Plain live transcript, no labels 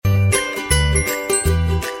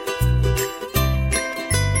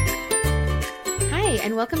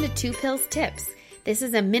welcome to Two Pills Tips. This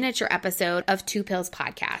is a miniature episode of Two Pills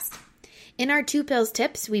Podcast. In our Two Pills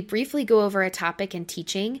Tips, we briefly go over a topic in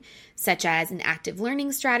teaching, such as an active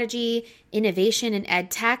learning strategy, innovation in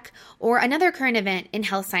ed tech, or another current event in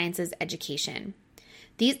health sciences education.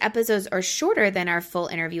 These episodes are shorter than our full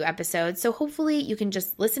interview episodes, so hopefully you can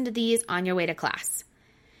just listen to these on your way to class.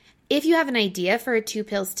 If you have an idea for a Two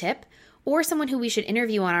Pills tip, or someone who we should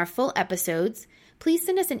interview on our full episodes, please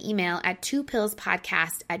send us an email at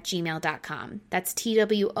twopillspodcast@gmail.com. That's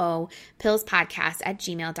TWO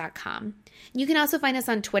pillspodcast@gmail.com. You can also find us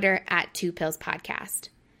on Twitter at twopillspodcast.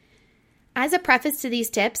 As a preface to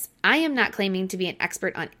these tips, I am not claiming to be an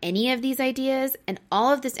expert on any of these ideas, and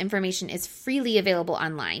all of this information is freely available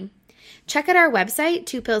online. Check out our website,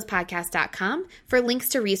 twopillspodcast.com, for links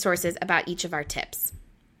to resources about each of our tips.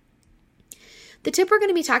 The tip we're going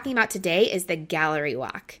to be talking about today is the gallery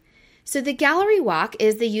walk. So the gallery walk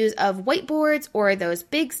is the use of whiteboards or those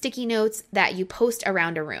big sticky notes that you post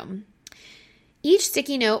around a room. Each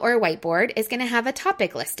sticky note or whiteboard is going to have a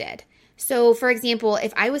topic listed. So for example,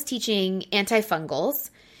 if I was teaching antifungals,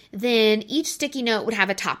 then each sticky note would have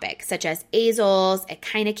a topic such as azoles,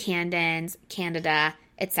 echinocandins, candida,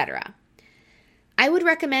 etc. I would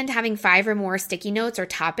recommend having 5 or more sticky notes or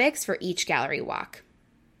topics for each gallery walk.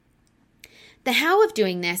 The how of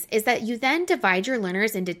doing this is that you then divide your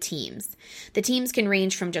learners into teams. The teams can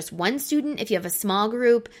range from just one student if you have a small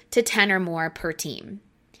group to 10 or more per team.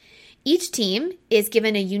 Each team is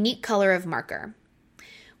given a unique color of marker.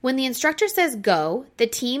 When the instructor says go, the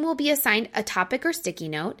team will be assigned a topic or sticky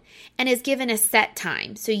note and is given a set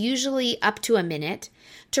time, so usually up to a minute,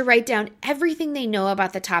 to write down everything they know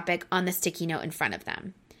about the topic on the sticky note in front of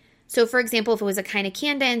them. So for example, if it was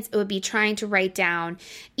echinocandins, it would be trying to write down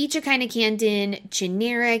each echinocandin,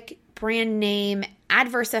 generic, brand name,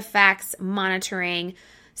 adverse effects, monitoring,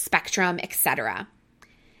 spectrum, etc.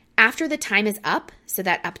 After the time is up, so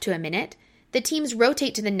that up to a minute, the teams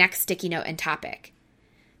rotate to the next sticky note and topic.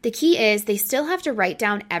 The key is they still have to write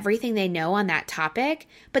down everything they know on that topic,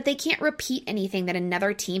 but they can't repeat anything that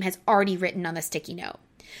another team has already written on the sticky note.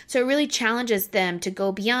 So it really challenges them to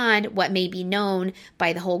go beyond what may be known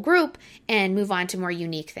by the whole group and move on to more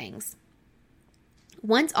unique things.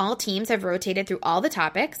 Once all teams have rotated through all the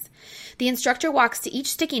topics, the instructor walks to each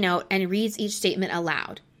sticky note and reads each statement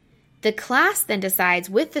aloud. The class then decides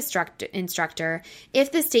with the instructor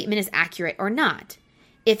if the statement is accurate or not.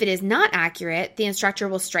 If it is not accurate, the instructor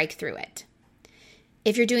will strike through it.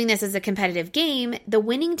 If you're doing this as a competitive game, the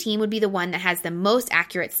winning team would be the one that has the most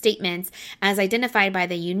accurate statements as identified by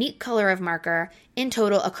the unique color of marker in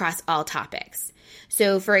total across all topics.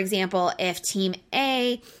 So for example, if team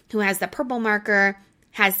A, who has the purple marker,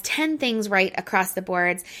 has 10 things right across the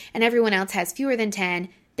boards and everyone else has fewer than 10,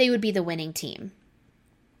 they would be the winning team.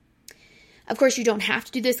 Of course, you don't have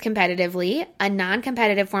to do this competitively. A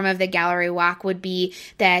non-competitive form of the gallery walk would be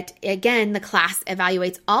that, again, the class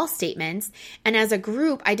evaluates all statements and as a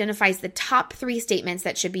group identifies the top 3 statements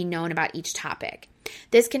that should be known about each topic.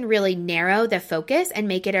 This can really narrow the focus and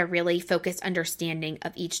make it a really focused understanding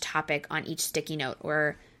of each topic on each sticky note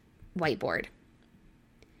or whiteboard.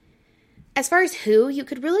 As far as who, you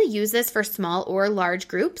could really use this for small or large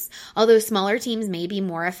groups, although smaller teams may be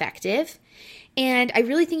more effective. And I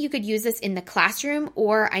really think you could use this in the classroom,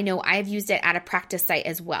 or I know I've used it at a practice site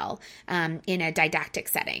as well in a didactic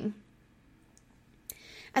setting.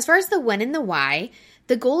 As far as the when and the why,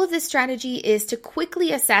 the goal of this strategy is to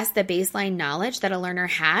quickly assess the baseline knowledge that a learner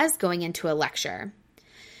has going into a lecture.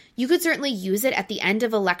 You could certainly use it at the end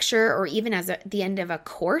of a lecture or even at the end of a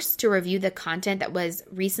course to review the content that was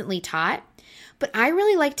recently taught, but I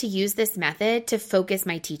really like to use this method to focus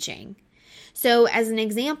my teaching. So as an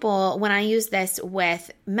example, when I use this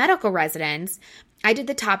with medical residents, I did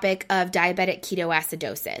the topic of diabetic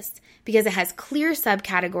ketoacidosis because it has clear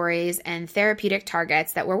subcategories and therapeutic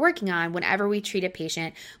targets that we're working on whenever we treat a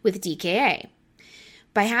patient with DKA.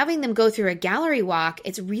 By having them go through a gallery walk,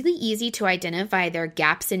 it's really easy to identify their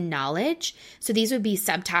gaps in knowledge. So these would be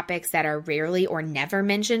subtopics that are rarely or never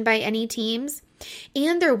mentioned by any teams,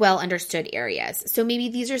 and they're well understood areas. So maybe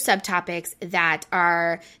these are subtopics that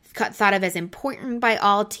are thought of as important by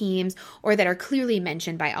all teams or that are clearly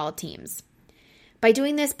mentioned by all teams. By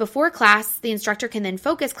doing this before class, the instructor can then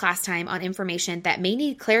focus class time on information that may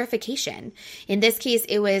need clarification. In this case,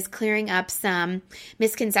 it was clearing up some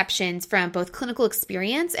misconceptions from both clinical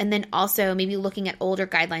experience and then also maybe looking at older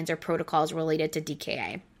guidelines or protocols related to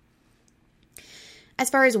DKA.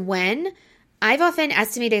 As far as when, I've often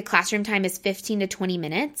estimated classroom time as 15 to 20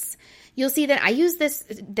 minutes. You'll see that I use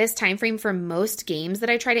this time frame for most games that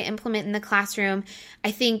I try to implement in the classroom.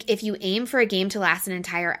 I think if you aim for a game to last an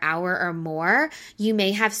entire hour or more, you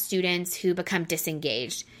may have students who become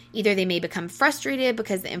disengaged. Either they may become frustrated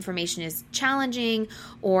because the information is challenging,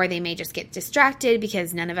 or they may just get distracted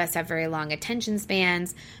because none of us have very long attention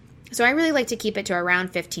spans. So I really like to keep it to around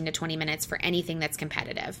 15 to 20 minutes for anything that's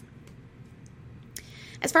competitive.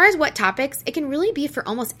 As far as what topics, it can really be for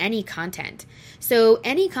almost any content. So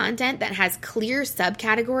any content that has clear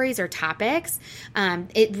subcategories or topics,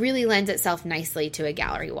 it really lends itself nicely to a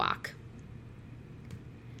gallery walk.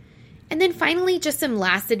 And then finally, just some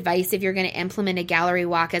last advice if you're going to implement a gallery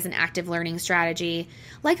walk as an active learning strategy.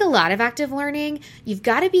 Like a lot of active learning, you've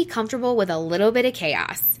got to be comfortable with a little bit of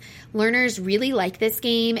chaos. Learners really like this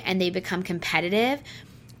game and they become competitive.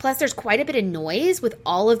 Plus, there's quite a bit of noise with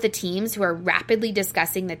all of the teams who are rapidly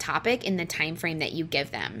discussing the topic in the time frame that you give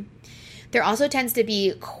them. There also tends to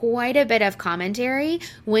be quite a bit of commentary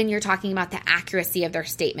when you're talking about the accuracy of their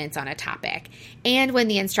statements on a topic, and when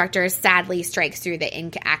the instructor sadly strikes through the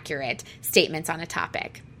inaccurate statements on a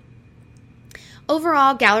topic.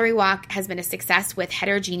 Overall, Gallery Walk has been a success with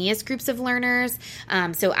heterogeneous groups of learners.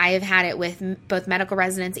 So I have had it with both medical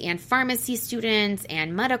residents and pharmacy students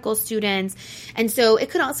and medical students. And so it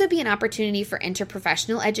could also be an opportunity for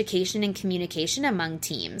interprofessional education and communication among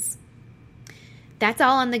teams. That's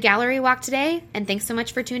all on the Gallery Walk today, and thanks so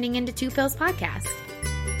much for tuning into Two Pills Podcast.